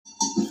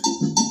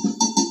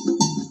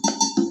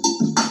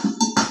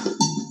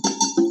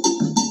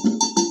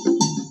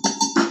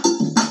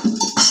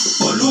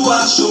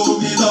Oluwa show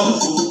me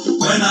love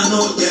when I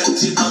no get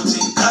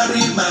nothing.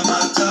 Carry my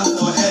matter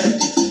for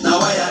head. Now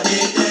why I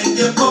did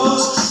the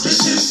post.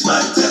 This is my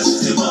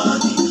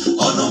testimony.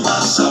 Ono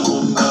masa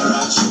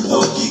umbara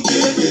chupoki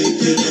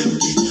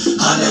kelemki.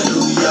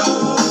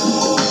 Hallelujah.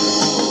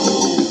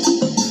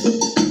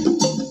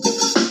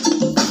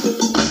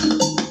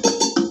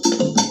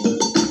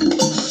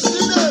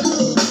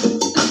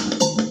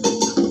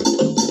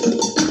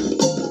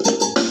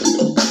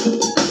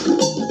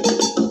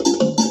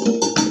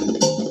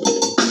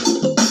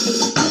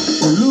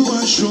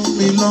 Show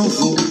me love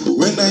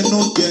when I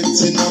no get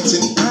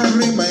nothing.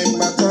 Carry my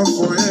matter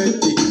for head.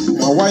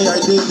 Now why I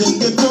didn't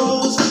get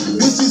close.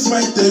 This is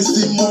my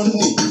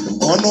testimony.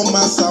 Ono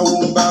masa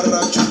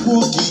umbara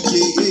chupoki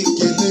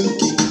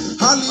kelemki.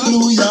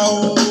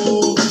 Hallelujah.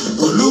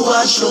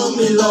 Oluwa show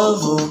me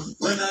love.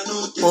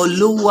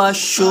 Oluwa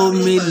show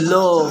me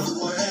love.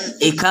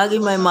 He carry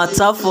my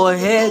matter for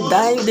head.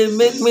 That they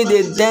make me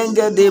the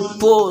dengue, they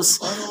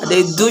post.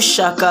 They do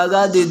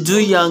shakara, they do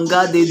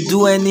yanga, they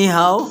do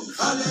anyhow.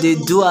 They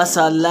do as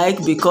I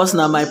like because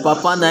now my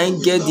papa na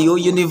get the whole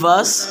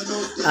universe.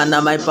 And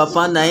now my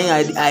papa na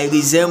I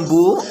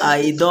resemble.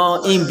 I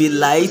don't him be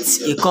light.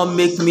 He can't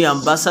make me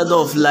ambassador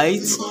of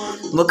light.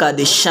 Look at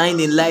the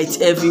shining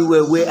light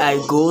everywhere where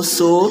I go.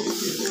 So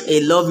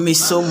he love me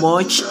so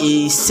much.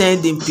 He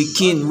send him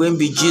pikin when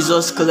be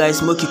Jesus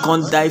Christ. Make he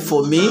can't die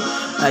for me.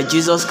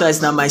 Jesus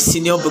Christ now my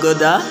senior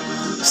brother.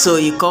 So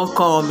he can't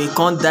come, he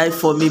can't die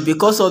for me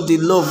because of the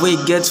love he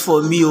gets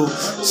for me.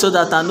 So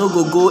that I no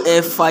go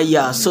air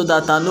fire. So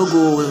that I no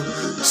go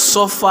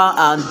suffer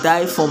and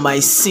die for my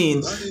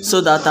sin.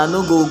 So that I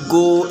no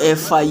go air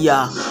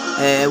fire.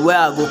 Where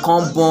I go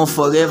come born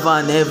forever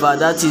and ever.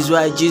 That is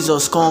why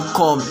Jesus can't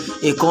come.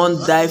 He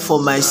can't die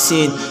for my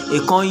sin.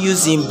 He can't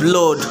use him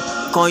blood.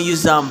 Can't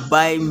use and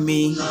buy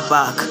me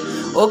back.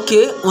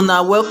 Okay,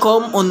 una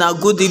welcome, una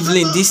good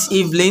evening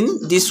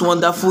this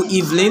wonderful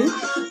evening.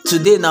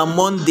 Today na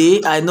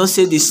Monday. I know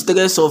say the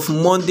stress of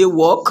Monday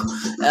work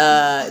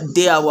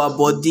dey our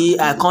body.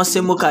 I can't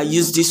say make I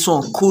use this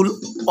one cool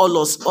all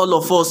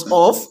of us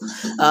off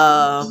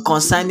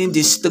concerning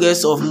the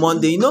stress of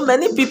Monday. You know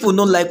many people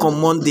don't like on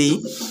Monday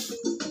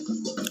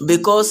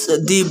because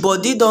the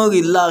body don't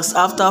relax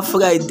after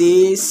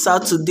Friday,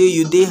 Saturday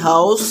you dey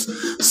house,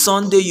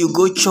 Sunday you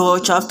go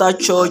church, after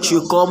church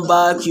you come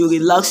back, you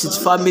relax with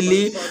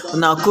family,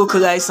 una cook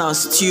rice and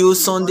stew,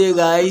 Sunday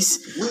rice,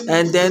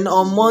 and then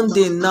on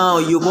Monday now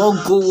you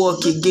won't go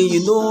work again.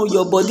 You know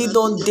your body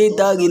don't dey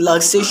that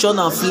relaxation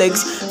and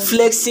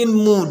flexing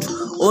mood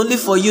only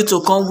for you to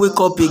come wake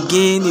up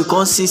again. You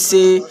can't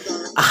say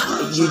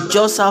you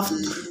just have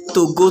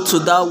to go to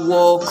that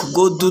work,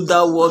 go do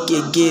that work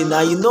again.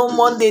 And you know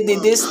Monday they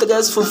dey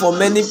stressful for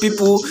many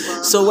people.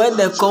 So when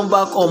they come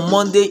back on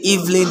Monday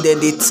evening,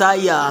 then they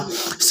tire.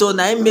 So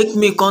now it make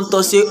me come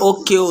to say,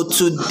 okay,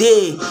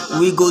 today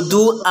we go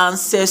do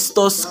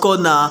Ancestor's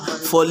Corner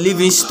for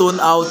Livingstone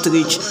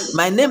Outreach.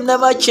 My name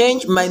never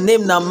changed. My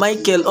name na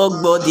Michael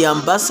Ogbo, the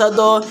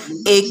ambassador,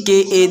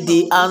 aka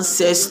the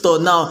Ancestor.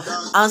 Now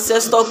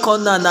Ancestor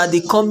Corner na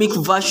the comic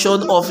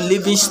version of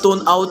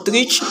Livingstone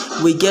Outreach.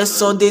 We get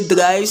Sunday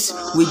drives,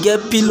 we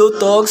get pillow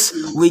talks,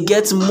 we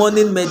get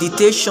morning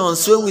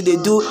meditations where we dey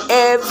do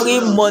every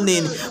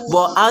morning.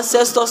 But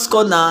Ancestors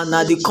Corner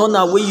na the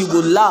corner where you go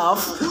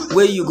laugh,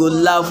 we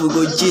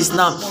go gist.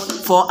 Now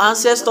for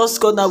Ancestors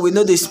Corner we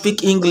know they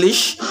speak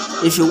English.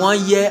 If you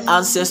want hear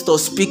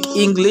ancestors speak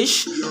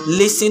English,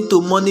 listen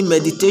to morning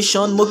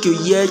meditation, make you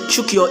hear,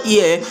 chook your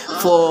ear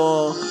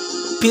for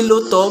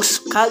pillow talks,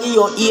 carry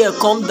your ear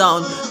come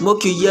down,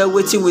 make you hear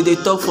wetin we dey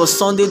talk for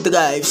Sunday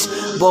drives.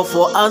 But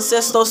for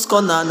Ancestors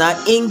Corner na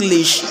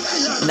English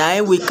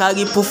na we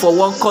carry put for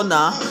one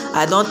corner.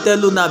 I don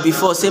tell una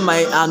before say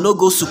I no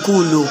go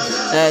school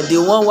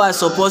the one wey I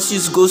suppose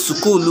use go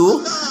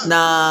school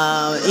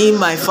na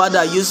my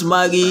father use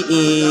marry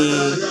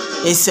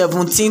in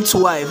 17th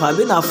wife. I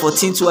been na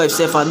 14th wife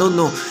sef, I no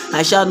know.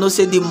 I shall know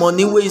say the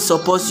money wey he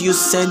suppose use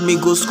send me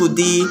go school,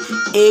 the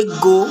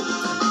ego,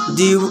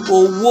 the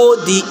owo,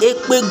 the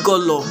ekpe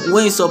golo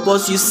when he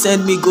suppose use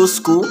send me go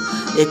school,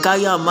 he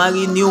carry and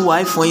marry new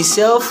wife for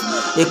himself.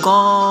 He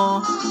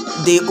come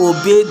dey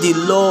obey the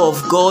law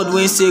of God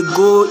when say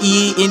go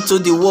ye into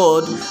the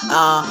world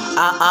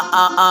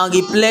and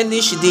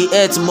replenish the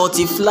earth,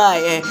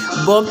 multiply,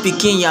 born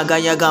pikin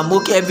yaga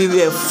make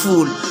everywhere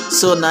full.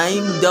 So na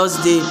him does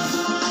the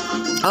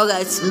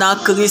alright. Now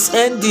Chris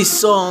end the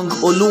song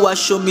Oluwa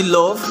Show Me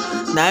Love.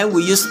 Now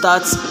we use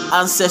start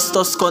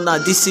Ancestors Corner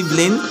this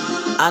evening,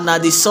 and na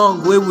the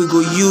song where we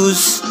go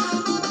use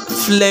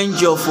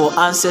flanger for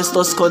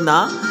Ancestors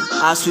Corner.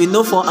 As we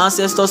know for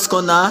Ancestors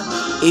Corner,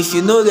 if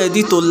you no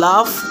ready to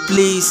laugh,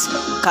 please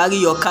carry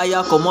your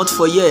kaya comot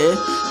for here,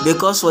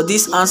 because for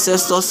this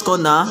Ancestors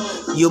Corner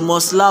you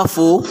must laugh.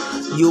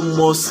 You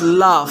must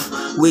laugh.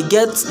 We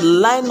get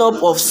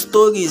lineup of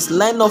stories,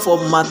 lineup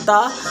of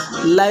matter,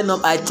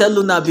 lineup. I tell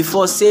you now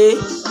before say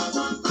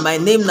my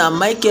name na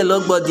Michael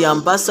Ogbo, the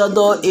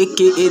ambassador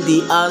aka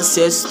the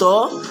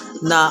Ancestor.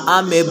 Na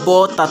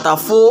amebo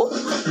tatafo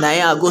na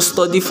I go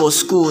study for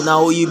school.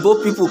 Now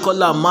oyibo people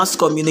call am mass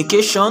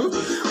communication,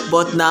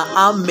 but na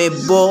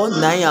amebo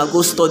na I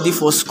go study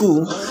for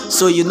school.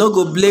 So you no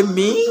go blame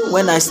me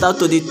when I start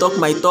to dey talk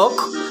my talk,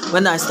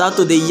 when I start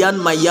to dey yarn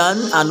my yarn,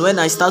 and when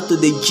I start to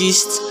dey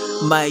gist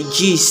my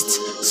gist.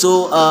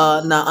 So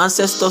na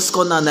Ancestors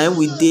Corner na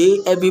we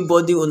dey.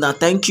 Everybody una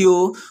thank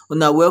you,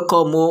 una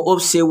welcome.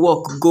 Hope say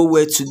work go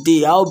well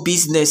today. How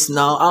business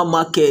now, how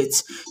market?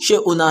 Shey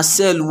una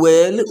sell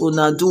well,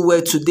 una do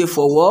well today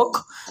for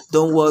work?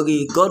 Don't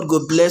worry, God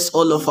go bless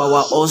all of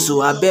our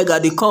hustle. Abeg I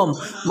dey come,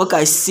 make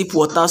I sip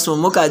water small,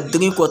 make I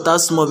drink water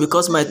small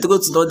because my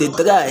throat don dey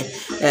dry.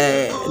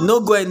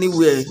 No go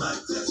anywhere.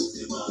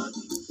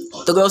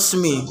 Trust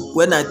me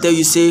when I tell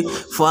you say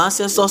for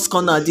Ancestors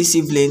Corner this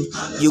evening,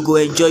 you go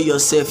enjoy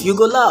yourself, you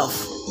go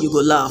laugh, you go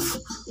laugh.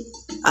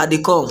 I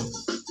dey come.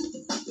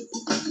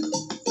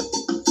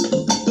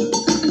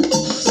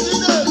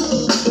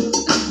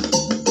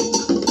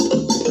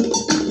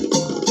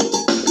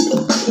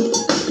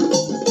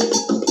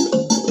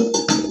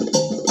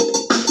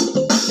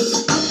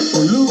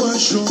 Oluwa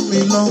show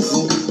me love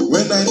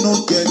when I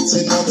no get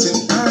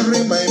nothing.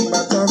 Carry my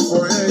matter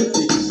for head.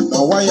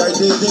 Now why I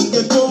didn't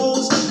get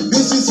those?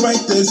 This is my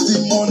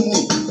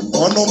testimony.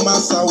 Ono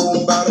masa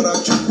umbara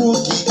chukwu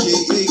kike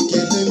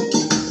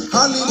ekelemki.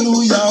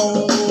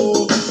 Hallelujah.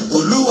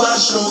 Oluwa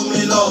show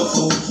me love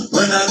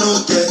when I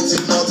no get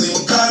nothing.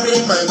 Carry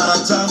my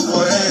matter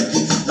for head.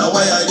 Now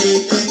why I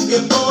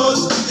didn't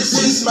boast. This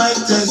is my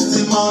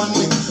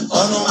testimony.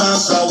 Ono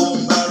masa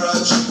umbara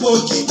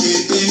chukwu kike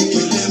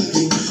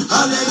ekelemki.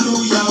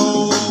 Hallelujah.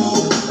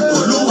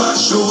 Oluwa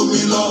show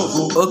me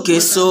love. Okay,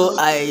 so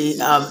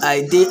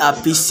I dey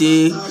happy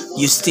say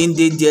you still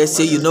dey there,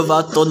 say you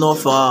never turn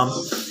off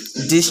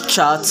this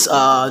chat,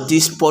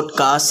 this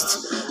podcast.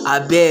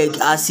 Abeg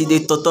as e dey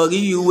totori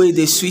you wey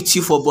dey sweet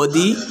you for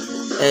body,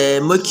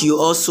 make you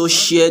also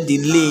share the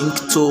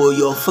link to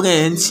your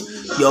friends,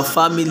 your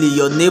family,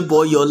 your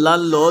neighbor, your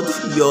landlord,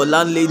 your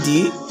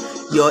landlady,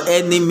 your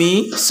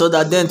enemy, so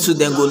that dem too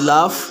dem go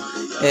laugh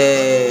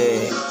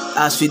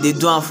as we dey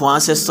do am for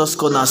Ancestors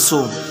Corner.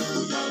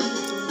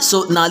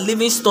 So na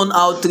Livingstone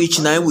Outreach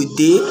na we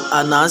dey,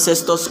 and na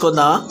Ancestors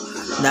Corner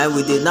na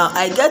we dey. Now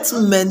I get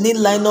many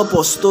lineup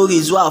of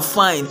stories wey I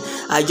find.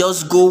 I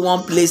just go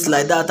one place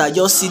like that, I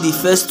just see the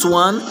first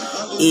one,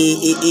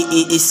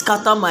 e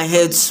scatter my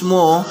head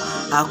small.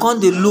 I come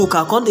dey look,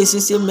 I come dey see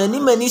say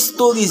many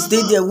stories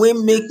dey there wey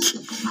make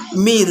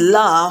me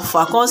laugh.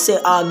 I come say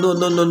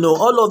no,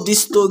 all of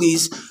these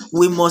stories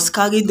we must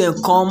carry them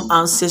come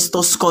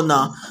Ancestors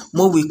Corner,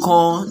 make we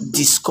come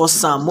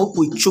discuss am, make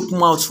we chook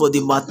mouth for the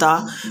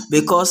matter,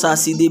 because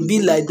as e dey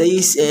be like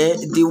this,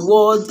 the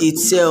world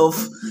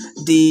itself,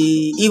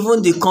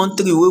 even the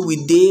country wey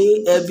we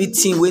dey,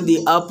 everything wey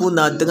dey happen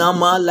na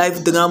drama,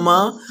 life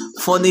drama.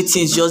 Funny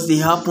things just dey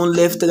happen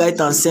left, right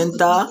and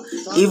center.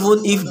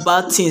 Even if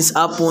bad things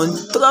happen,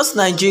 trust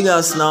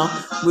Nigerians now,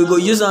 we go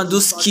use am do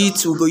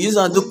skit, we go use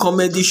am do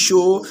comedy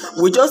show.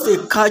 We just dey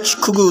catch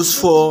cruise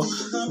for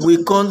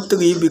we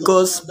country,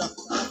 because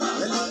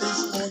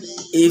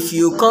if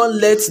you can't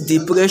let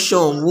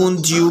depression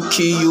wound you,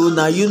 kill you,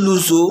 na you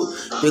lose o.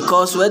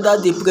 Because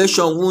whether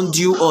depression wound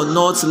you or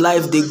not,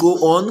 life dey go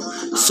on.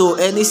 So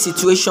any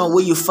situation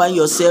wey you find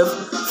yourself,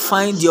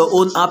 find your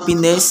own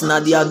happiness. Na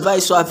the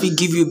advice wey I fit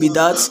give you be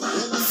that.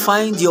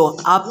 Find your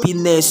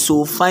happiness,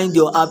 so find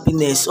your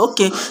happiness.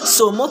 Okay,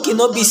 so make e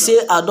no be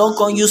say I don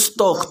come use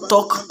talk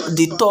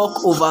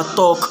over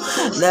talk.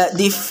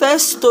 The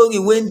first story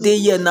wey dey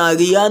here na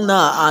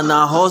Rihanna and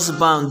her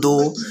husband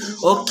o.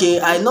 Okay,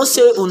 I know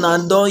say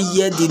una don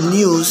hear the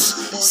news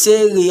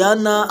say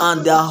Rihanna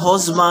and their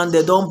husband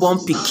they don born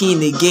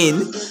pikin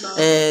again.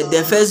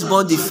 They first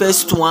born the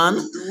first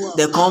one,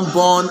 they come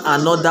born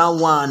another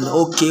one.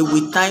 Okay,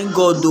 we thank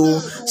God o,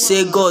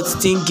 say God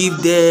still give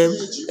them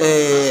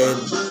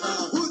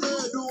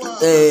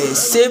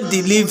safe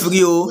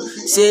delivery o.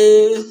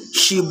 Say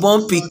she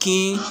born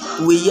pikin,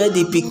 we hear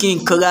the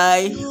pikin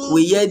cry,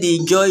 we hear the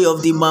joy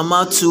of the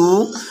mama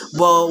too.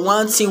 But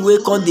one thing wey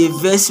come dey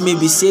vex me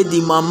be say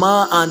the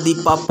mama and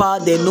the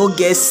papa they no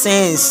get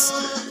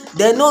sense.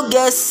 They no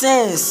get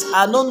sense.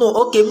 I no know.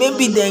 Okay,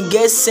 maybe dem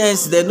get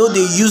sense, they no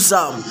dey use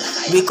am,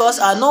 because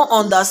I no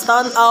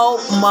understand how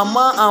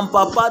mama and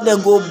papa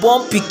dem go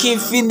born pikin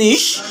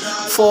finish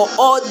for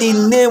all the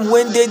name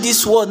wey dey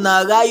this world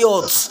na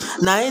riot.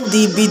 Na im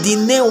be the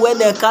name wey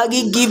dem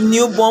carry give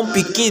newborn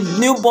pikin,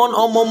 newborn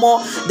omomo.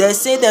 Dem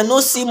say dem no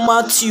see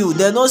Matthew,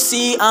 dem no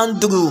see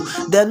Andrew,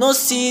 dem no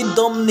see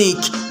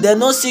Dominic, dem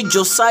no see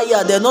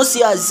Josiah, dem no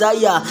see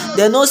Isaiah,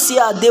 dem no see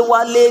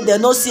Adewale,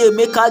 dem no see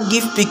Emeka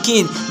give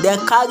pikin. Dem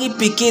carry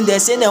pikin, dem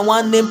say dem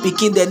wan name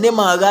pikin, dem name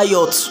am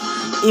Riot.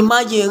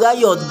 Imagine,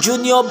 Riot,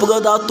 junior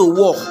brother to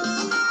war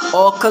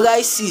or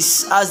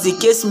crisis, as the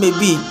case may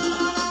be.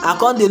 I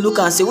come dey look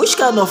and say which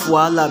kind of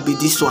wahala be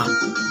this one.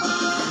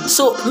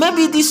 So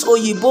maybe these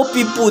oyibo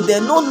people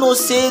dem no know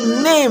say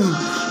name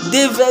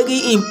dey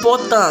very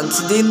important.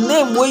 The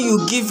name wey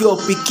you give your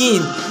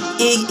pikin,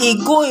 e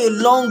go a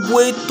long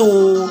way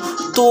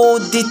to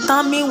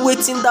determine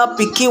wetin that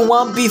pikin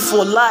wan be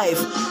for life.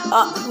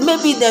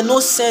 Maybe dem no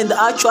send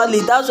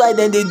actually, that's why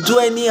dem dey do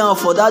anyhow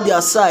for that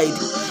their side.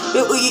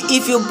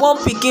 If you born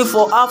pikin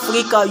for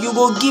Africa, you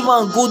go give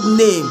am good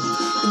name.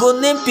 You go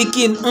name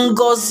pikin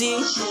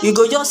Ngozi. You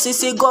go just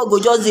say God go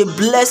just dey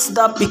bless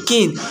that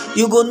pikin.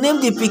 You go name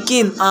the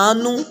pikin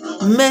Anu,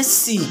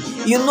 Mercy.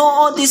 You know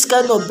all this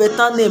kind of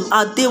better name.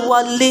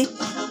 Adewale,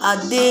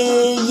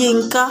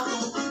 Adeyinka,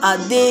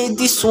 Ade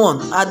this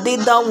one, Ade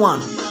that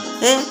one.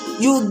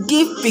 You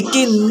give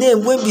pikin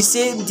name wey be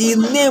say the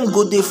name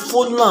go dey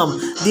follow am,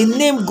 the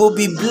name go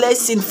be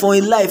blessing for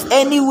him life.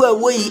 Anywhere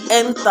wey he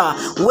enter,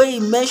 wey he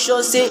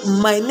mention say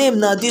my name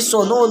na this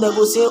one, no dem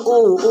go say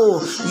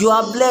oh you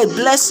are blessed,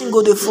 blessing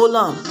go dey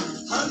follow am.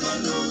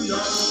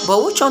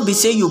 But which one be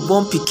say you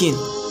born pikin,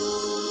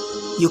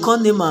 you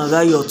come name am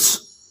Riot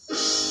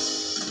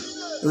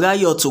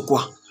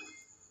okwa,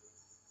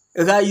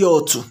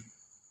 Riot.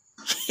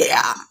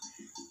 Yeah,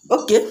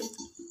 okay.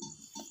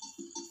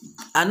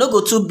 I no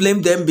go too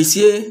blame them be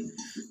say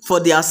for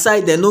their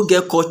side dem no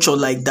get culture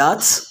like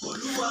that.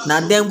 Na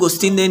dem go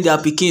still name their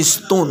pikin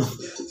Stone,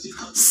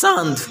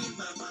 Sand,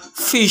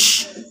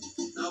 Fish,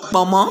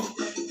 Pomo,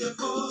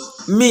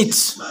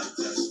 Meat,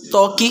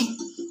 Turkey,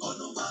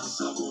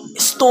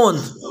 Stone,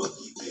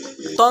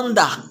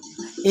 Thunder.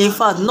 In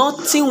fact,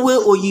 nothing wey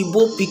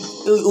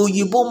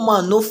oyibo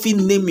man no fit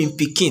name him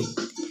pikin.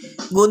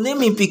 Go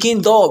name him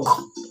pikin dog,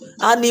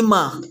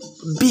 animal,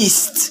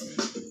 beast.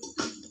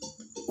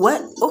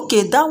 Well,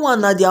 okay, that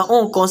one na their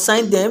own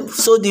concern them.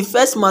 So the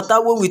first matter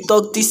wey we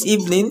talk this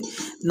evening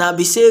na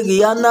be say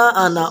Rihanna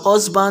and her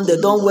husband dem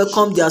don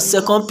welcome their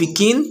second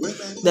pikin.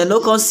 Dem no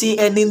come see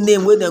any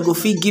name wey dem go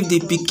fit give the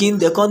pikin.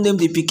 Dem come name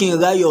the pikin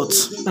Riot.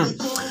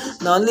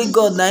 Na only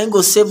God na him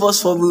go save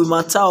us for we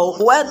matter.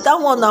 Well, that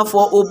one na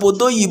for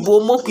obodo oyibo.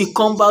 Make we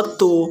come back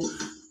to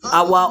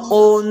our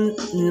own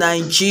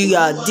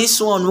Nigeria. This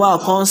one wey I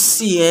come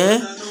see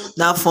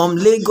na from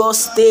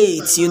Lagos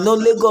State. You know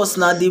Lagos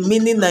na the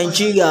mini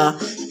Nigeria.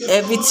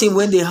 Everything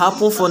wey dey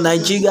happen for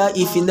Nigeria,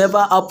 if e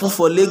never happen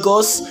for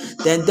Lagos,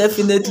 then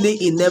definitely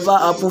e never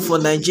happen for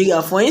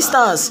Nigeria. For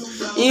instance,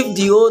 if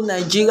the whole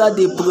Nigeria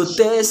dey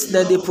protest,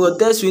 then the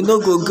protest we no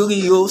go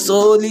gree o,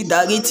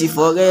 solidarity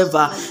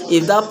forever.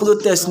 If that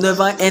protest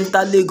never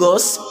enter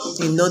Lagos,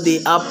 e no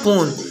dey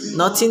happen,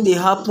 nothing dey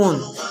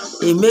happen.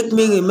 E make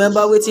me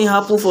remember wetin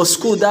happen for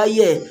school that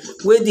year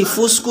wey the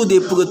full school dey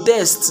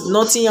protest,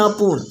 nothing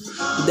happen.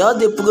 Without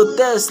the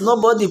protest,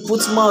 nobody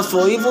put mouth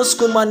for, even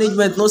school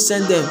management no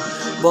send them.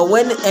 But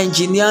when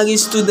engineering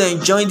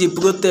students join the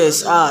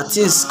protest,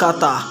 things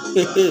scatter.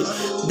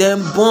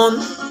 Dem born,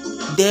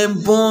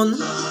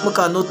 make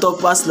I no talk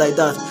pass like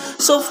that.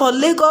 So for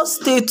Lagos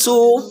State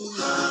too,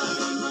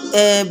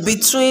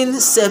 between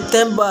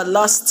September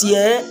last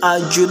year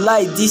and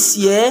July this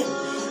year,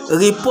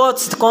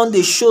 reports come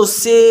dey show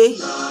say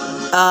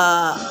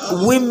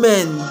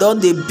women don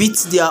dey beat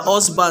their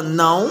husband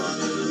now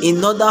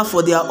in order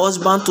for their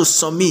husband to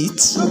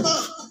submit.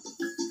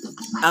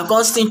 I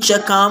come still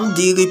check am,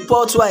 the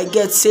report wey I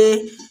get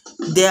say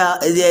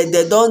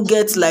they don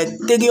get like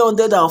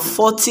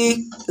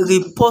 340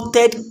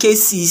 reported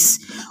cases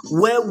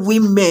where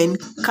women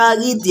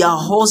carry their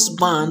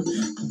husband,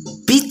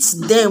 beat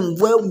them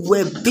well,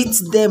 beat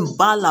them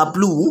bala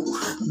blue,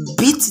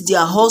 beat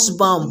their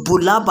husband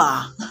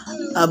bulaba,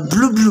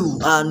 blue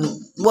and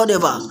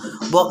whatever.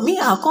 But me,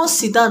 I can't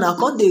sit down, I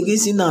can't dey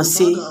reason and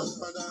say,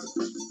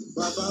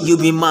 you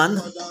be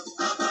man,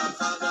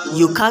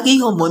 you carry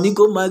your money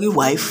go marry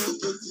wife,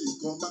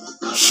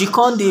 she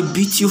can't dey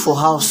beat you for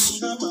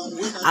house.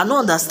 I no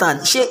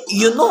understand.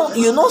 You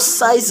know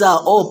size her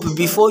up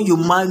before you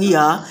marry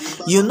her.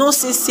 You know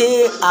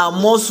say her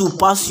muscle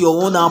pass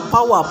your own, her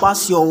power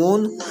pass your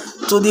own,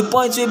 to the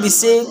point where be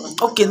say,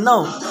 okay,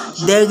 now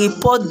they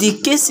report the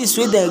cases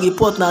wey they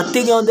report na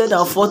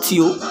 340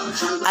 o.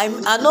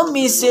 I no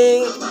mean say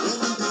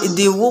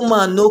the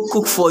woman no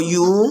cook for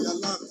you.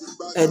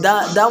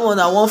 That one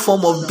na one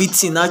form of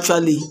beating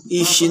actually.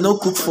 If she no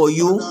cook for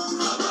you,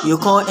 you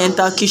can't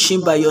enter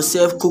kitchen by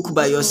yourself, cook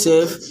by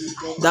yourself.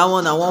 That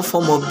one na one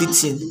form of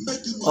beating.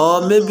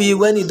 Or maybe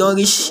when you don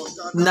reach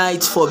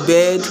night for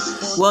bed,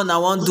 when I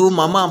wan do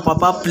mama and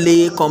papa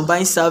play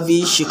combined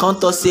service, she come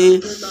talk say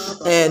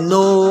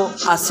no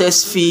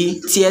access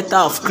fee, theatre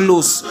of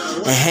clothes.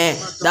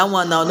 That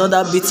one na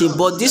another beating.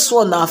 But this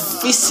one na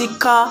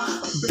physical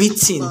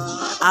beating.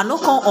 I no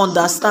come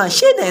understand.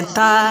 Shey dem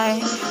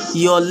tie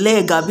your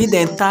leg, abi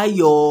dem tie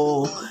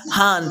your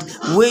hand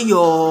wey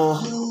your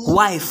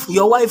wife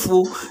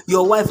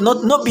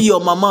not be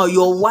your mama,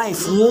 your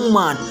wife,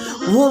 woman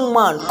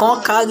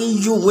come carry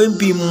you wey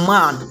be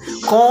man,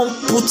 come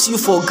put you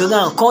for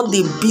ground, come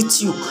dey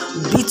beat you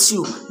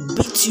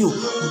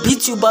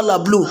bala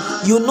blue.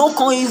 You no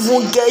come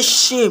even get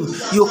shame.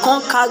 You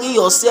come carry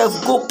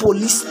yourself go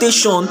police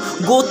station,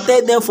 go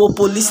tell them for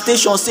police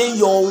station say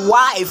your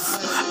wife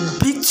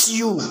beat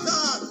you.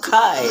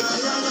 Kai.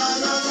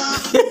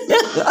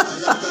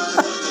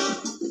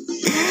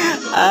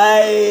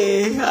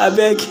 I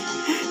beg,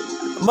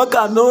 Make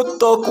I no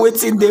talk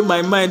wetin dey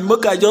my mind.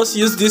 Make I just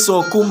use this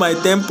one cool my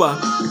temper.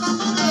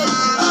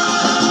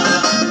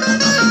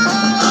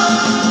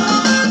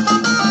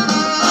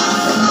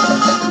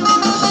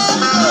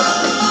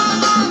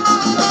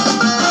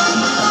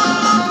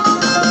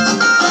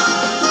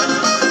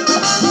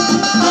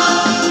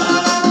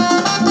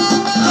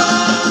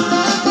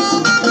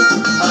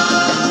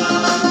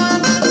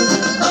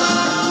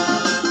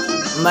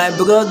 My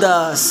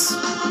brothers,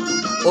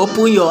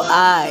 open your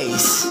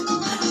eyes.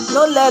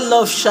 No let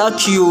love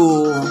shock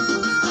you.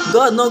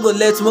 God no go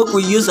let make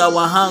we use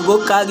our hand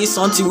go carry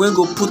something wey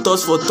go put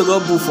us for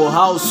trouble for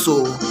house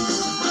o.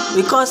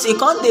 Because e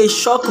come dey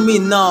shock me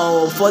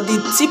now. For the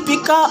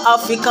typical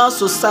African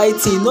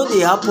society, e no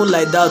dey happen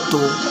like that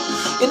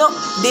o. You know,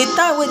 the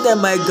time wey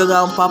dem my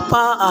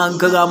grandpapa and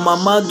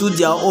grandmama do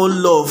their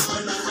own love,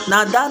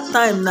 na that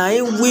time na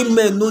im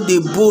women no dey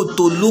bold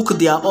to look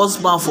their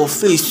husband for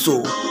face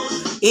o.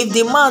 If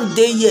the man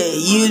dey here,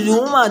 the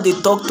woman dey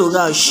talk to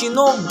am, she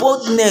no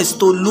boldness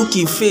to look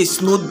him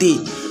face no dey.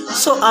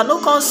 So I no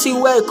come see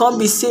where e come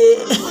be say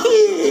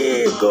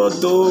God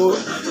o,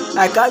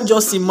 I can't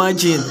just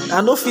imagine.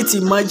 I no fit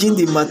imagine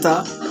the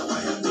matter.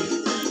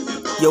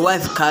 Your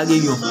wife carry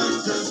you,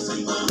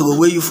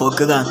 throway you for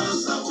ground,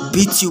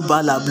 beat you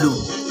bala blow.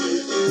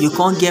 You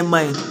can't get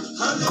mine,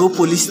 go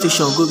police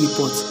station, go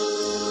report.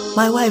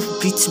 My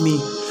wife beat me.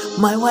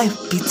 My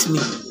wife beat me.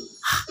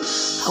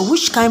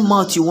 Which kind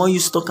mouth you wan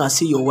use talk and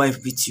say your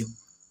wife beat you?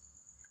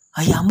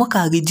 Aya, make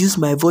I reduce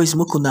my voice,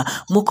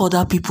 make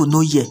other people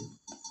no hear.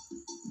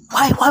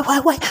 Why?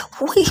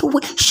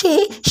 Wait,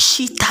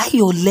 she tie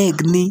your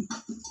leg ni?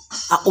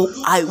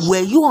 Were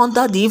you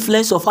under the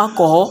influence of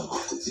alcohol?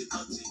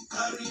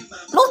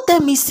 No tell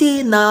me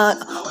say na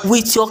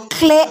with your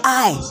clear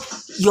eye,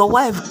 your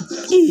wife.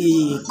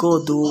 Hey,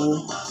 God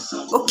oh.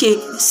 Okay,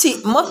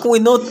 see, make we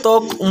no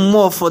talk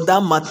more for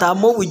that matter.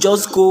 Make we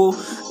just go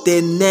the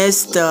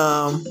next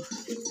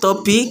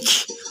topic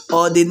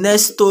or the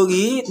next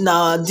story.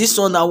 Now this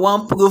one na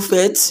one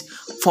prophet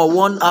for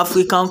one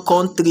African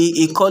country.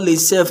 He call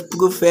himself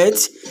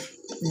prophet.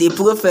 The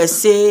prophet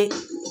say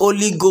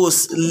Holy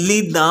Ghost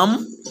lead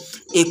them.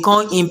 He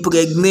can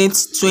impregnate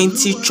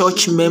 20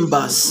 church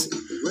members.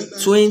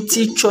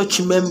 20 church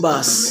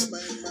members.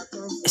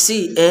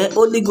 See,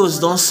 Holy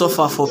Ghost don't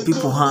suffer for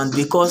people hand,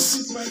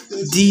 because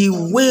the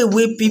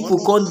way people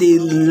come they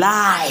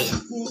lie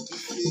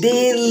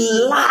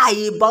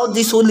about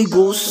this Holy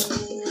Ghost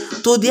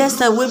to the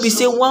extent wey be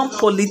say one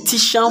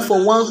politician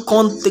for one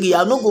country,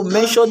 I no go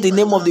mention the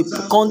name of the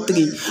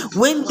country,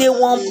 when they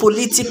one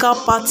political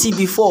party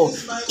before,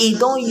 he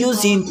don't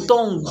use him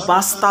tongue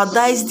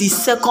bastardize the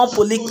second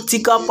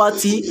political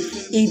party.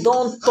 He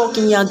don't talk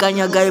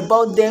yaga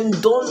about them,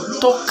 don't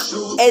talk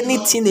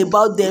anything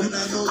about them.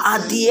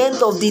 At the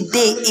end of the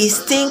day, he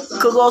still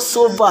cross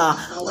over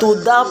to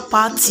that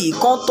party,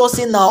 come talk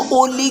say na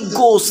Holy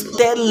Ghost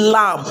tell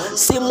am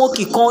say make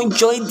he come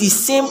join the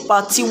same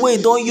party wey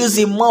he don use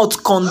him mouth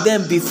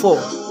condemn before.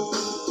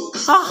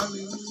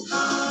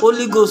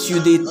 Holy Ghost, you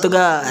dey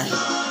try.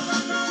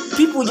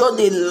 People just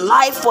dey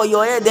lie for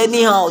your head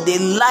anyhow. They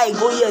lie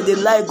go here, they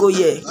lie go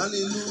here.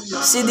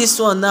 See this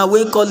one now,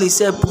 wey call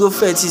himself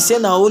prophet. He say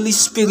na Holy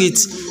Spirit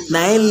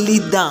na him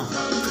lead am.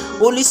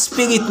 Holy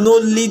Spirit no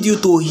lead you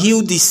to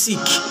heal the sick.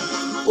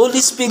 Holy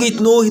Spirit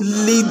no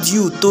lead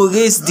you to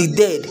raise the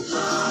dead.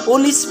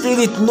 Holy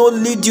Spirit no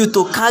lead you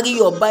to carry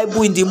your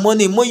Bible in the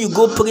morning when you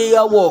go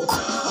prayer walk,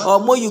 or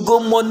when you go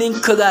morning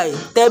cry,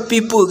 tell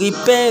people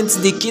repent,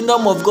 the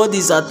kingdom of God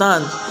is at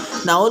hand.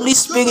 Now Holy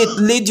Spirit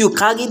lead you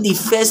carry the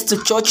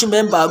first church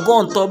member go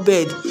on top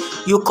bed,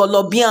 you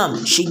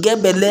colobian, she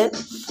get belle,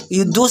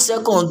 you do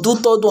second, do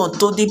third one,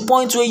 to the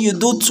point where you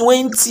do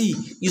 20,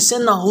 you say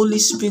na Holy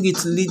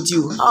Spirit lead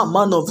you.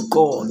 Man of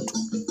God,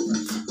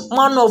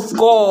 man of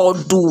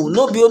God, do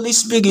no be Holy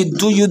Spirit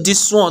do you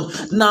this one,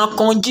 na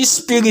konji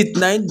spirit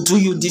na do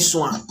you this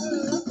one.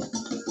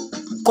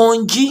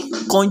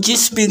 Konji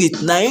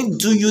spirit na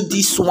do you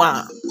this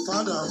one.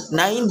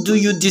 Na him do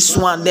you this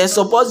one. They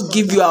suppose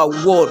give you a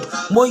word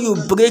when you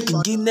break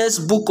Guinness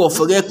Book of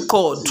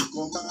Record.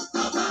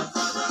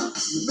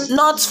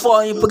 Not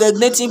for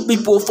impregnating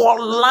people, for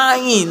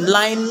lying,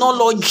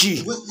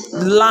 linology,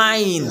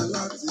 lying.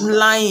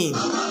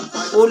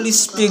 Holy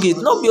Spirit,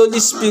 not be Holy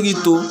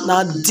Spirit o,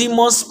 na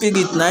demon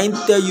spirit na him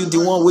tell you the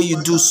one wey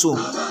you do so.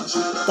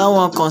 That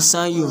one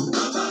concern you.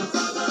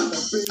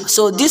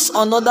 So this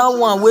another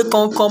one wey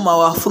come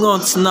our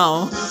front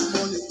now.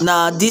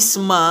 Na this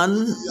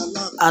man,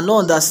 I no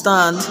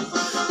understand.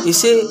 He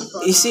say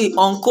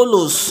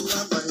oncolos.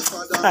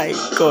 My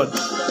God.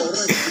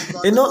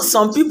 You know,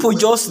 some people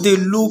just they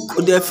look,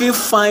 they feel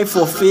fine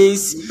for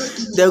face.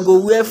 They go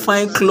wear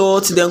fine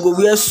clothes, they go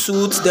wear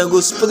suits, they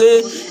go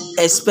spray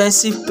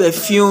expensive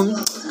perfume.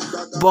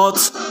 But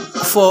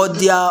for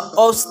their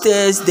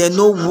upstairs, they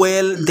know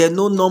well, they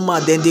know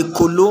normal, then they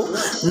colo.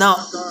 Now,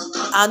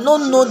 I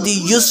don't know the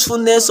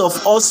usefulness of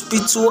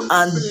hospital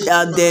and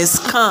the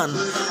scan.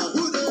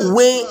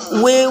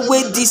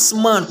 Where this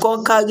man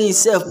come carry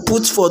himself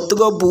put for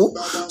trouble,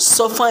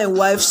 suffer him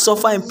wife,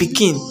 suffer him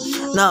pikin.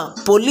 Now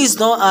police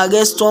don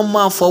arrest one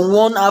man for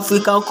one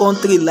African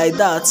country like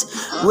that,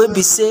 wey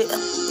be say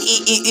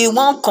e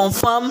wan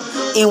confirm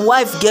im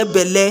wife get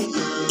belle.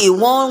 He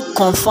wan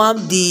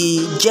confirm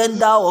the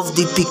gender of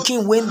the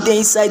pikin wey dey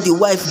inside the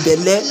wife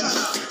belle.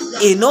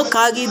 He no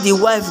carry the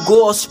wife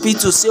go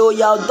hospital say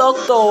oya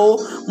doctor o,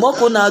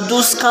 make una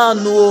do scan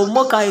o,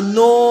 make I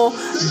know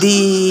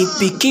the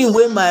pikin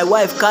wey my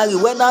wife carry,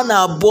 whether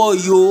na boy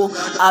o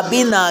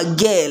abi na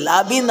girl,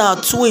 abi na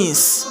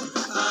twins,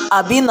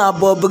 abi na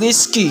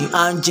Bobrisky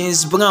and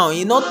James Brown.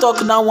 He no talk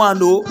that one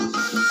o.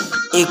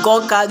 He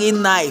come carry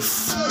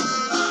knife,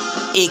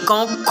 he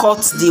come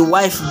cut the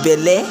wife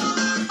belle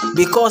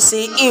because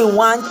say he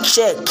wan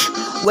check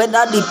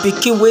whether the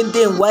pikin wey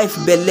dey im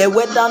wife belle,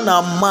 whether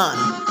na man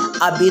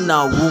abi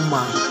na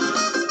woman.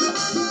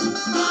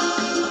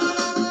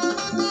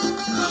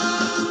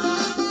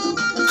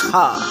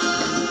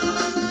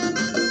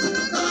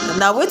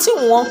 Na wetin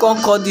we wan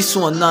come call this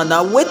one now?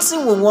 Na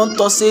wetin we wan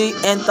talk say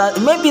enter?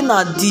 Maybe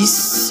na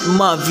this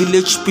man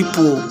village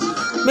people,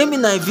 maybe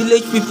na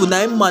village people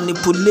na im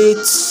manipulate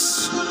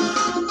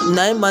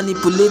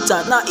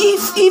am. Now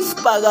if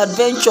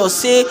peradventure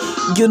say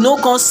you no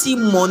come see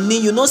money,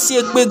 you no see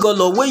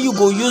ekpegolo wey you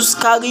go use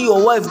carry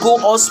your wife go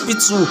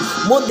hospital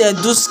make dem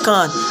do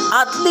scan,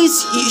 at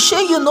least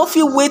shey you no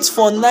fit wait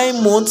for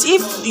 9 months.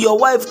 If your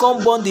wife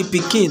come born the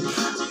pikin,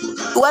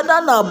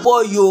 whether na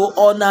boy o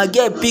or na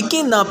girl,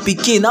 pikin na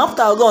pikin.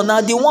 After all,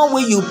 na the one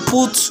wey you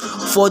put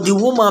for the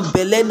woman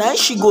belle na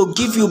she go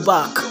give you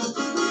back.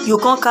 You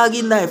come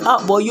carry knife,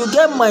 but you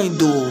get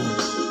mind o.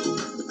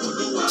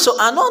 So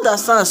I no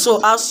understand. So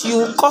as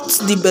you cut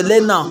the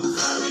belle now,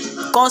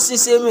 come see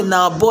say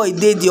na boy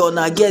dey there or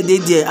na girl dey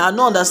there, I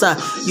no understand.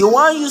 You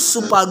wan use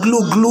super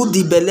glue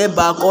the belle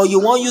back, or you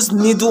wan use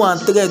needle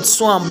and thread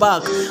sew am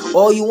back,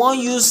 or you wan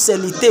use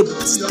sellotape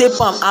tape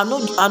am?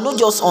 I no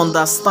just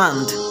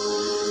understand.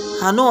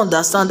 I no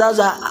understand. That's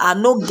why I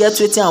no get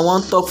wetin I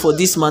wan talk for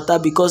this matter,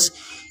 because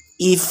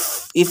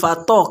if I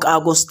talk, I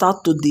go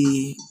start to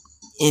dey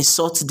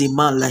insult the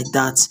man like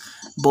that.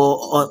 But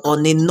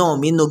on a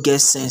norm, e no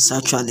get sense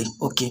actually.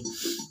 Okay,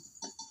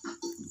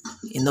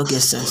 e no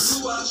get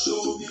sense.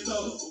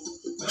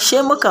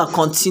 Shey make I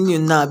continue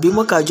now, abi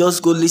make I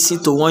just go lis ten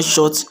to one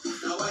short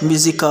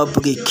musical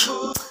break?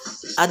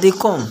 I dey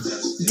come.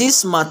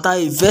 This matter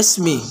e vex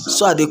me,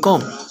 so I dey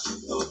come.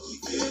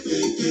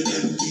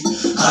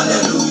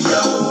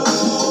 Hallelujah.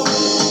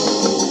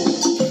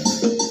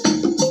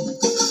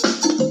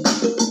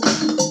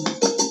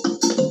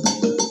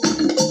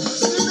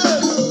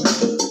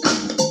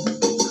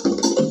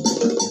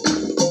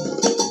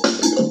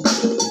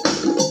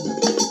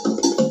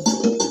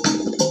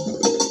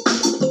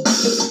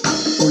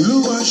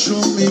 Show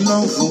me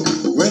love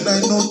when I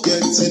no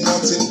get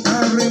nothing.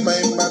 Carry my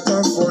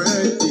matter for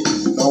head.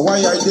 Now why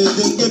I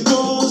didn't get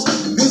those?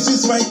 This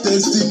is my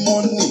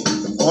testimony.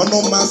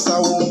 Ono masa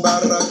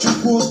umbara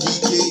chukwu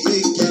kike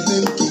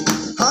ekenemki.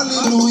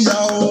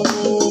 Hallelujah.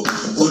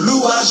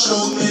 Oluwa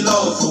show me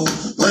love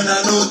when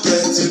I no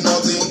get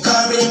nothing.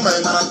 Carry my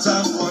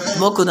matter for head.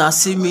 Make una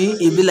see me,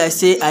 e be like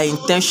say I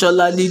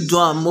intentionally do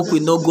am make we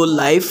no go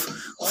live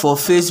for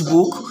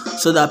Facebook,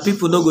 so that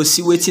people no go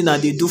see wetin I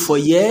dey do for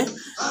here.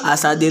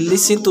 As I dey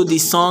listen to the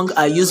song,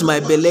 I use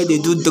my belle dey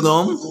do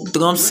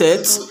drum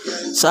set.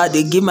 So I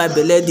dey give my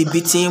belle the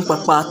beating,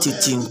 papa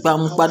titing,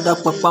 pam pada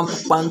pam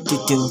pam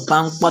titing,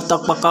 pam pata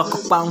paka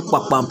pam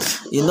pam.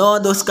 You know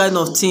those kind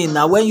of thing.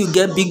 Now when you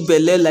get big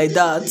belle like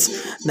that,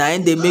 na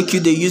im dey make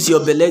you dey use your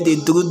belle dey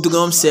do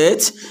drum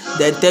set.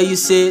 Dem tell you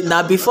say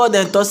na before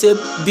dem talk say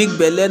big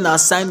belle na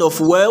sign of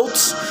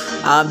wealth,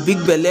 and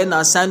big belle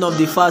na sign of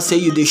the fact say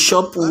you dey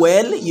chop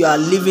well, you are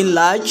living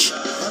large.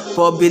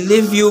 But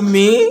believe you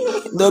me,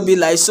 no be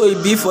like so e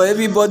be for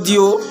everybody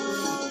o.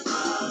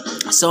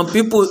 Some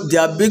people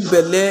their big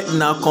belle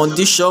na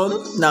condition,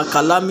 na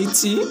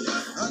calamity,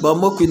 but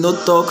make we no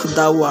talk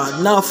that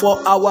one. Now for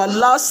our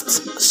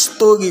last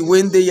story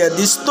wey dey here,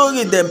 the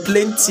story dem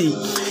plenty.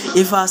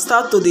 If I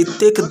start to dey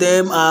take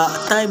them,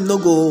 time no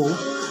go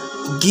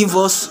give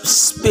us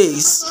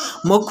space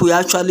make we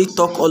actually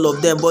talk all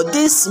of them. But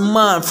this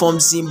man from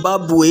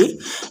Zimbabwe,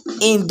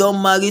 him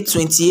don marry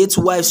 28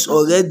 wives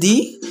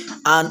already,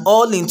 and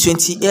all in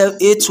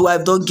 28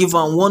 wives don give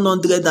am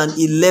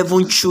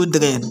 111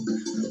 children.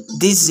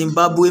 This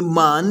Zimbabwe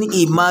man,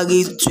 he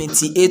married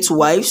 28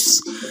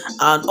 wives,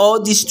 and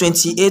all these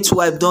 28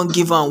 wives don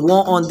give am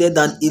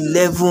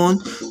 111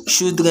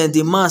 children.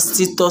 The man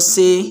still talk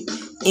say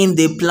him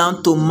dey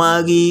plan to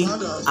marry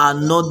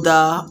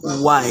another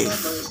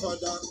wife.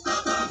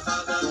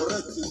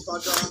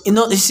 You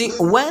know, you see,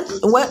 when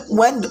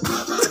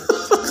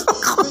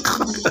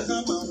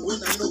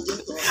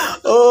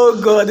oh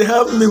God,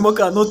 help me, make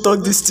I no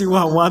talk this thing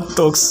when I want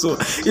talk. So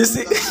you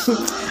see, this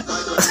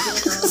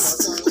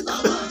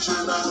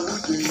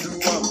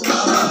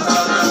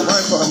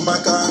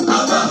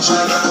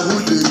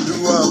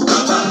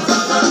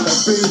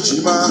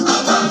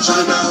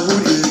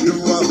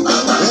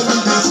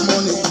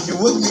morning you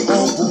wake me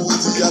up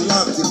with your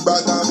laughing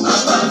back.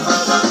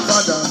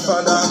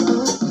 Father,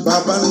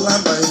 Baba,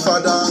 my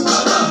Father.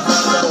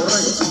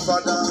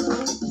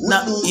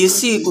 You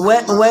see,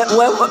 when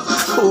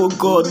oh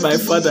God, my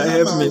Father,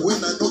 help me.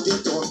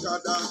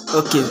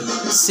 Okay,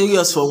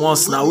 serious for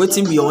once now.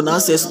 Waiting be on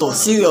ancestor.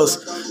 Serious.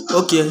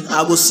 Okay,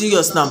 I go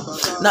serious now.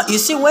 Now you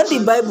see, when the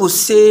Bible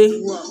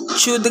say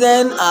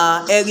children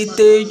are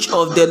heritage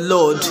of the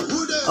Lord,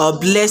 a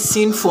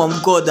blessing from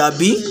God,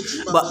 abi.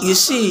 But you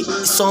see,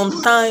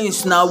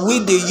 sometimes now we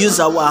dey use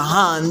our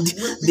hand,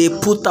 they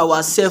put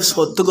ourselves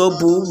for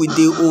trouble. We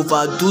dey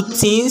overdo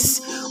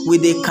things. We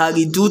dey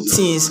carry do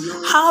things.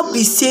 How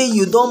be say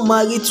you don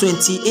marry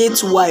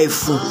 28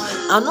 wife?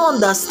 I no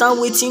understand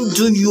wetin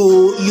do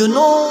you. You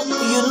know.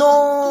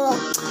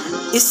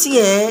 You see,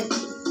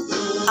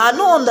 I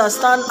no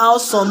understand how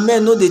some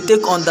men no dey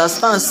take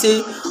understand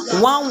say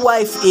one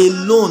wife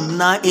alone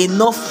na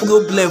enough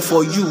problem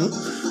for you,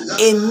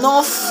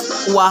 enough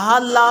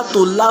wahala to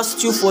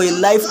last you for a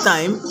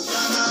lifetime.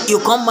 You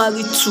come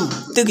marry 2,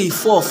 3,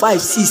 4,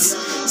 5, 6,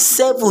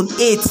 7,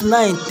 8,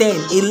 9, 10,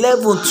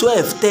 11,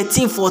 12,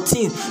 13,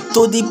 14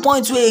 to the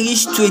point where e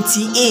reach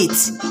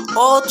 28.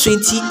 All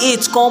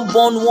 28 come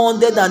born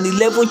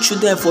 111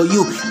 children for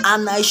you,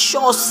 and I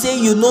sure say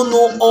you no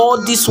know all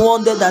these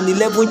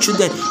 111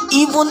 children.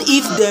 Even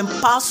if dem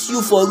pass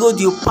you for road,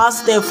 you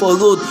pass dem for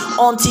road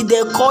until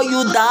dem call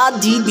you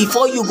daddy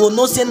before you go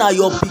know say na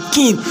your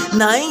pikin.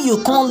 Na im you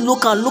come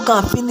look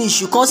am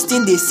finish, you come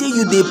still dey say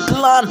you dey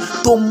plan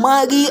to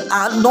marry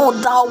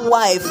another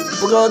wife.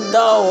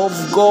 Brother of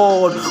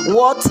God,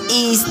 what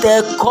is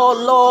the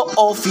color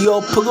of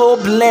your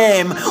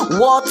problem?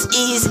 What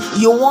is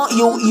you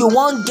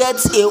want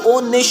get a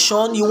own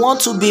nation? You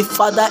want to be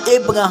Father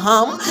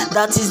Abraham,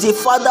 that is the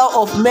father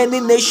of many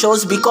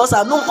nations? Because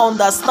I don't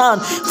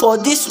understand, for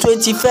this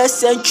 21st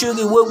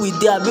century where we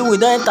dey, we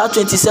don enter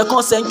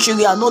 22nd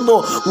century. I don't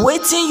know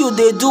wetin you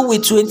dey do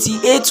with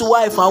 28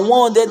 wife and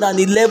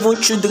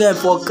 111 children,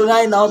 for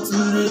crying out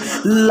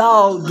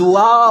loud.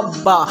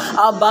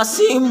 Abba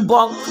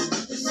Simbong.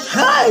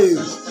 Hey!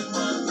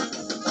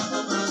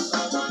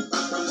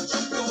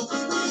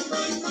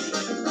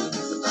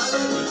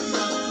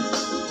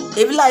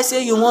 If like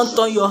say you want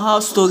turn your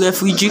house to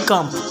refugee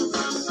camp,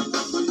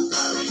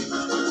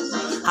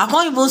 I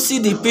can't even see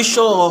the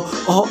picture of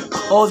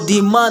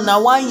the man. Na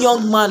one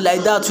young man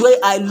like that, where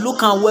I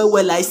look am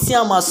well, I see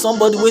him as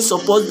somebody wey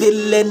suppose dey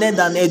learned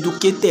and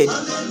educated.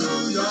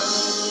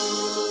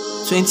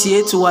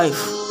 28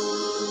 wife.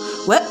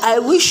 Well, I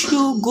wish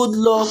you good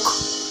luck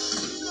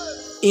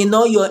in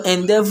all your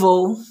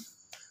endeavor.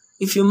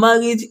 If you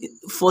married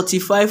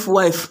 45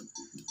 wife,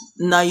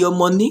 na your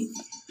money,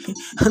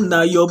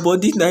 na your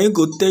body, na im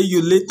go tell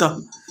you later.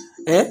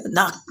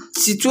 Na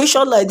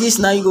situation like this,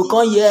 now you go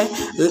come here,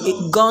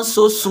 gone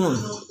so soon.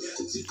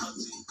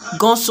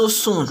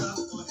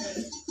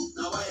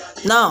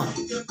 Now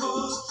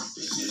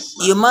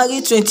you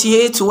marry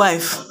 28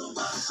 wife.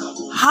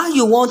 How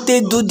you want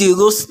to do the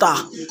roster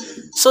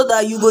so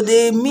that you go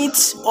dey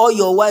meet all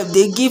your wife,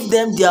 dey give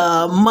them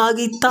their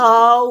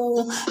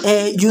marital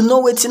you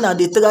know wetin I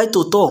dey try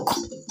to talk.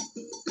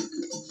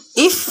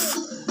 If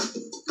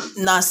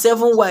na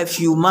 7 wife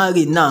you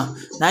marry now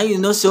you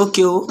know say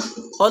okay,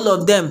 all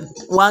of them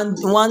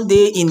one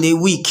day in a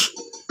week,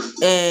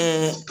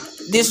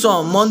 this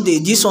one Monday,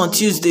 this one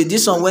Tuesday,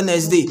 this one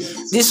Wednesday,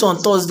 this one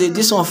Thursday,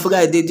 this one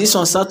Friday, this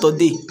one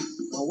Saturday,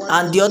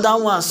 and the other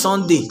one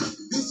Sunday.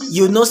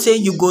 You know say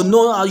you go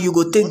know how you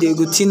go take the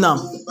routine am.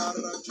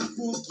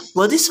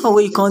 But this one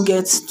wey you can't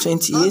get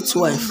 28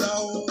 wife.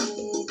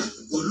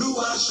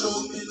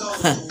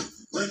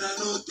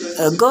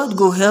 God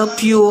go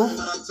help you.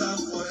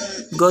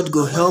 God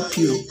go help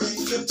you.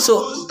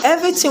 So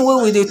everything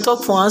wey we dey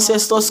talk for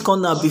Ancestors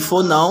Corner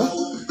before now,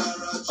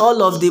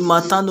 all of the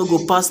matter no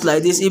go pass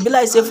like this. E be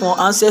like say for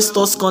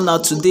Ancestors Corner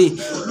today,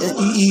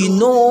 you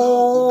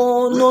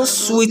know, no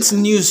sweet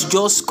news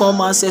just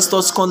come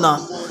Ancestors Corner.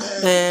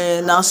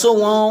 Now so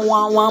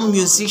one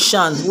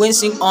musician when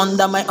sing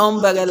under my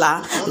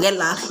umbrella,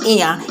 and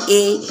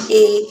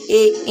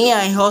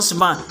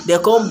husband, they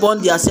come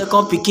born their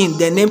second pikin,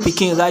 they name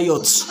pikin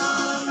Riot.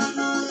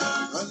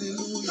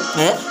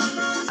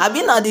 I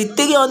been at the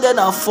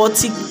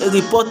 340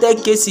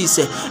 reported cases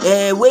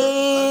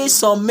where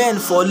some men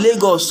for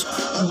Lagos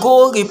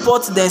go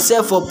report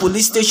themselves for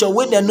police station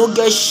where they no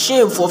get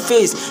shame for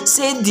face,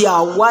 say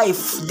their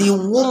wife, the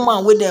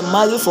woman where they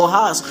marry for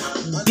house,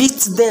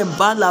 beat them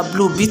bala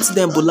blue, beat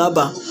them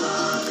bulaba.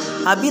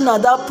 I been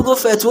at that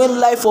prophet when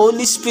life for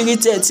Holy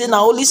Spirit say na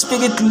Holy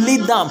Spirit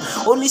lead them.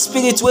 Holy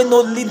Spirit when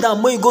no lead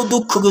them, when you go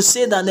do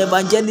crusade and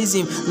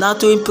evangelism, now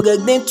to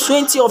impregnate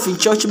 20 of his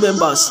church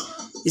members.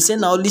 He said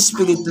na Holy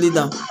Spirit lead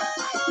them.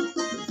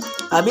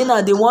 I been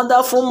at the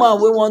wonderful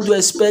man wey want to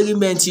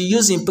experiment. He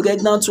use him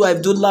pregnant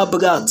wife do lab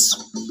rats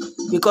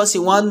because he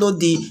want know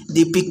the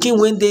pikin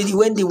when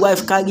the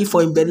wife carry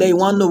for him belly. He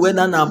want know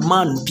whether na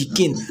man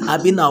pikin, I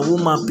been a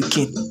woman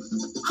pikin.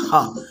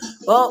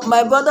 Well,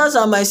 my brothers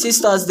and my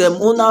sisters,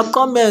 them una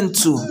comment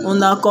to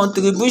una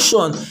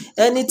contribution.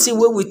 Anything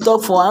wey we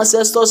talk for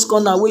Ancestors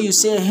Corner, where you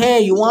say, hey,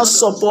 you want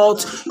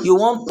support, you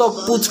want talk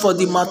put for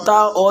the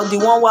matter, or the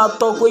one wey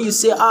talk where you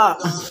say,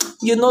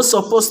 You not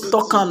supposed to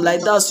talk am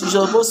like that. You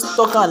supposed to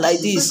talk am like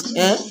this.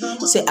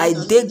 Say I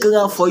dey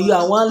ground for you.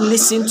 I wan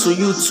listen to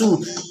you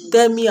too.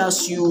 Tell me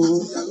as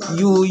you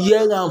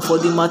hear am for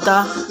the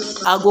matter.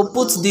 I go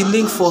put the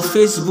link for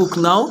Facebook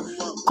now.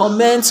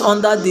 Comment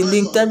under the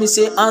link. Tell me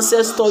say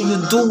Ancestor,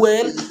 you do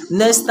well.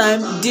 Next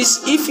time,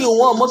 this if you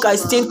want make I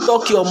still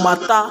talk your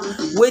matter,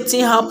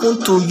 wetin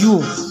happen to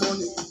you,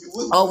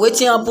 or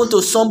wetin happen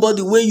to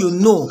somebody wey you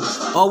know,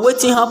 or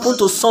wetin happen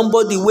to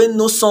somebody wey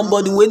know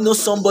somebody wey know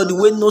somebody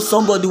wey know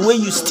somebody wey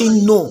you still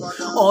know,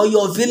 or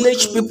your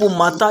village people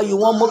matter you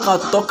wan make I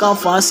talk am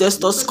for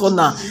Ancestors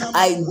Corner.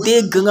 I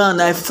dey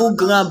ground, I full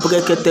ground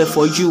brekete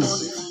for you.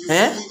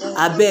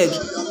 Abeg,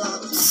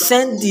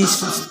 send the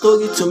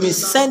story to me,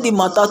 send the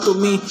matter to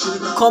me.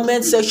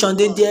 Comment section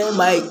dey there,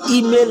 my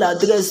email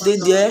address dey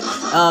there,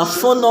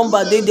 phone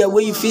number dey there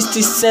wey you fit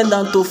still send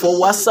am to for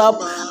WhatsApp.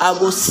 I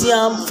go see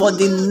am for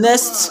the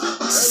next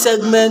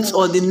segment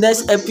or the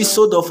next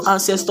episode of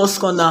Ancestors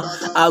Corner.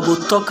 I go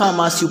talk am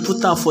as you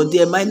put am for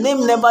there. My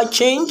name never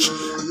change.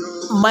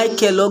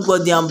 Michael Ogbo,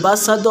 the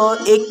ambassador,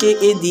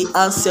 aka the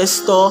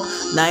Ancestor.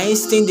 Na him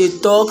still dey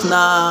talk.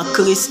 Na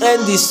Chris N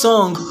the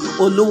song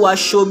Oluwa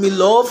Show Me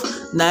Love.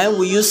 Na him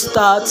we use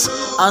start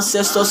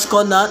Ancestors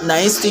Corner. Na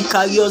him still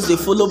carry us dey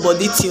follow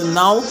body till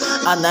now,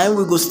 and na him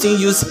we go still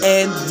use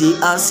end the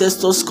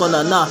Ancestors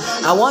Corner. Now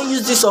I wan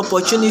use this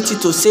opportunity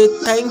to say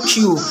thank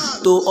you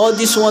to all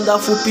these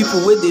wonderful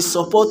people wey dey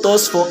support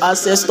us for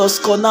Ancestors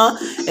Corner.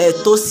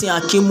 Tosin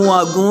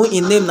Akimuagun,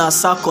 him name na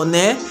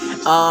Sakone.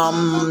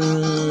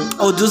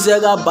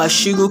 Oduzera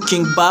Bashiru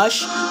King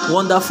Bash,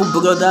 wonderful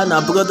brother.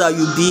 Na brother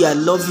you be. I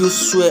love you,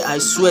 swear, I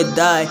swear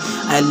die.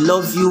 I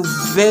love you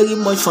very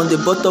much from the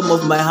bottom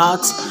of my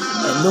heart.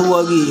 No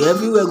worry,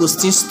 everywhere go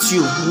still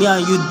stew. Me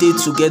and you dey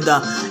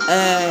together.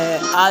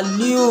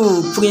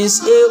 Aliu,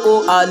 Prince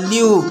A.O.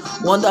 Aliu,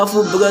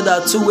 wonderful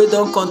brother too, wey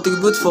don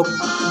contribute for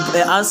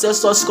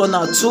Ancestors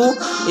Corner too.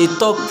 He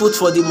talk put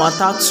for the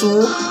matter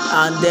too,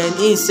 and then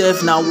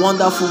himself na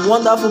wonderful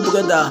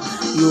brother.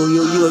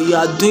 You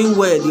are doing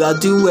well. You are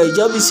doing well.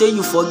 Just be say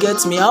you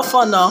forget me. How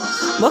far now?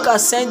 Make I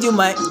send you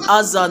my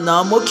answer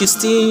now. Make you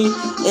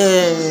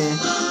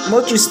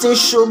still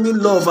show me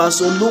love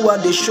as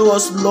Oluwa dey show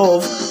us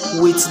love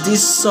with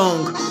this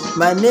song.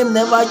 My name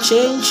never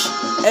change.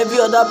 Every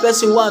other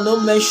person wey I no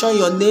mention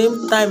your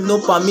name, time no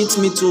permit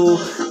me to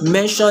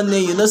mention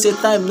name. You know say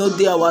time no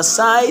dey our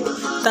side.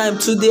 Time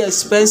too dey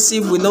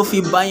expensive. We no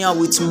fit buy am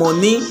with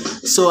money.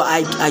 So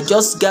I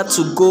just got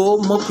to go.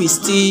 Make we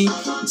still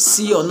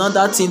see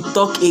another thing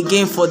talk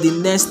again for the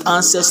next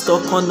Ancestor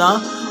Corner.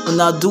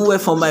 Una do well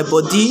for my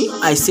body.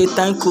 I say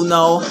thank you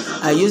now.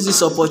 I use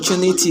this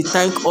opportunity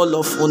thank all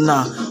of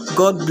una.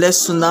 God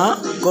bless una.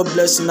 God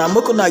bless una.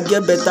 Make una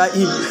get better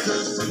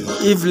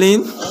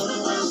evening.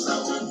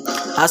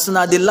 As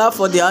una dey laugh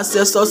for the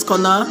Ancestors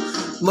Corner,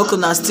 make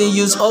una still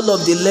use all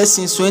of the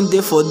lessons wey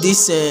dey for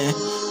this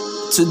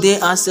today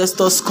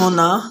Ancestors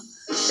Corner.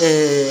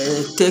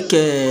 Take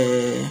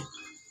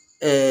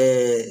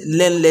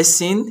learn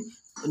lesson.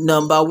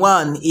 Number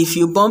one, if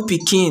you born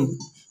pikin,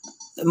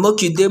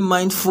 make you dey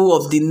mindful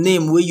of the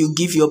name wey you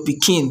give your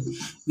pikin,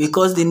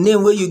 because the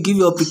name wey you give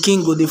your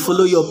pikin go dey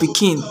follow your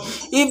pikin.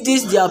 If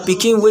this their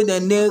pikin wey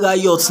dem name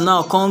riot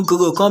now come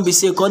grow, come be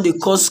say come dey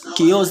cause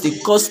chaos, dey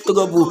cause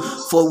trouble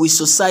for we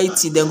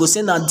society, dem go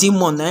say na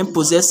demon na him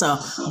possess am.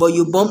 But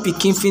you born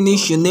pikin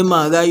finish, you name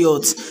am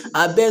riot.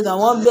 Abeg, I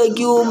wan beg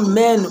you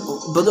men,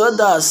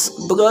 brothers,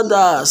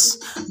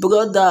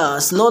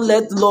 no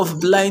let love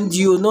blind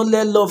you, no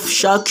let love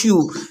shock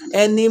you.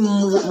 Any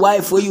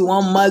wife wey you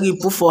wan marry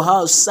put for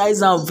house,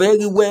 size am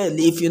very well.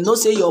 If you know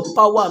say your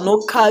power no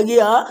carry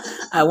her,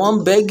 I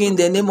wan beg in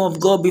the name of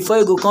God, before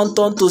you go come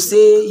turn to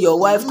say your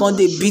wife come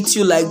dey beat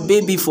you like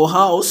baby for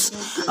house.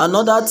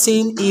 Another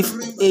thing, if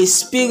a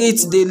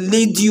spirit dey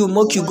lead you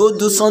make you go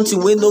do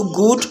something wey no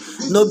good,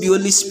 no be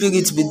Holy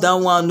Spirit be that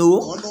one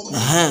o.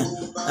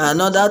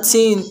 Another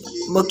thing,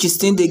 make you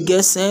still dey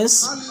get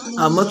sense,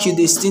 and make you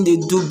dey still dey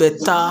do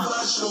better.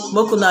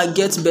 Make una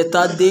get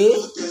better day.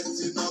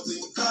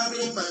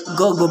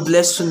 God go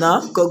bless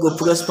una. God go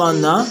prosper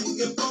una.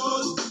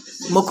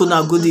 Make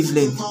una good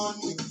evening.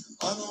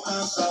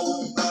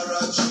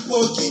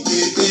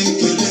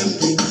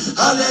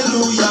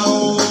 Hallelujah,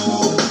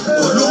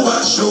 Oluwa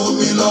show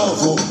me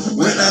love,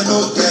 when I no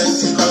get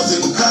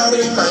nothing,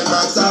 carry my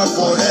matter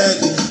for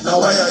head. Now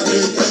why I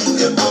dey thank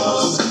the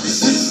boss?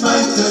 This is my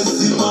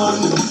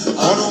testimony.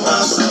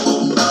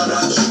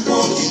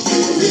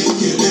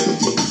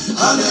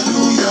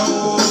 Hallelujah,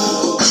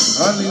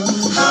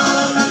 hallelujah,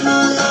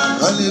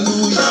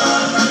 hallelujah, hallelujah,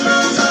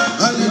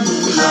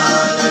 hallelujah,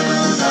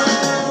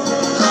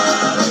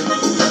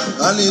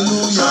 hallelujah,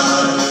 hallelujah.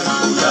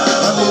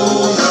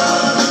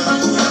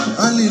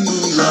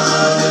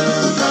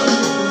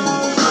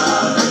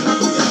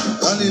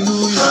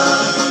 Hallelujah,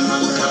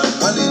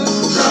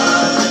 hallelujah,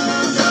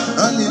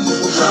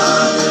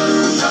 hallelujah.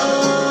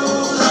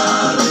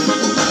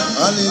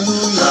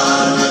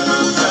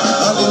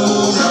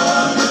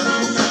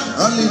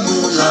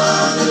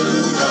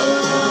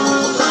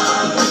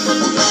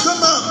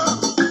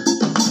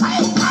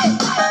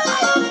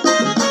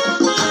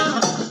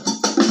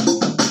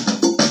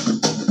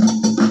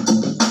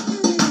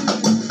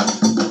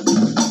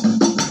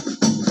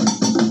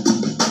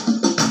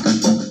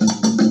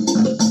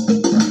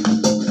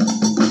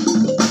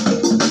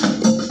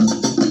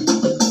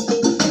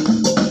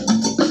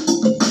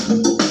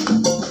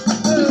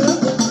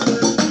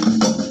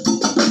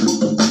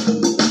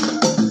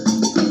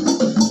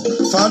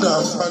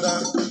 Father, Father,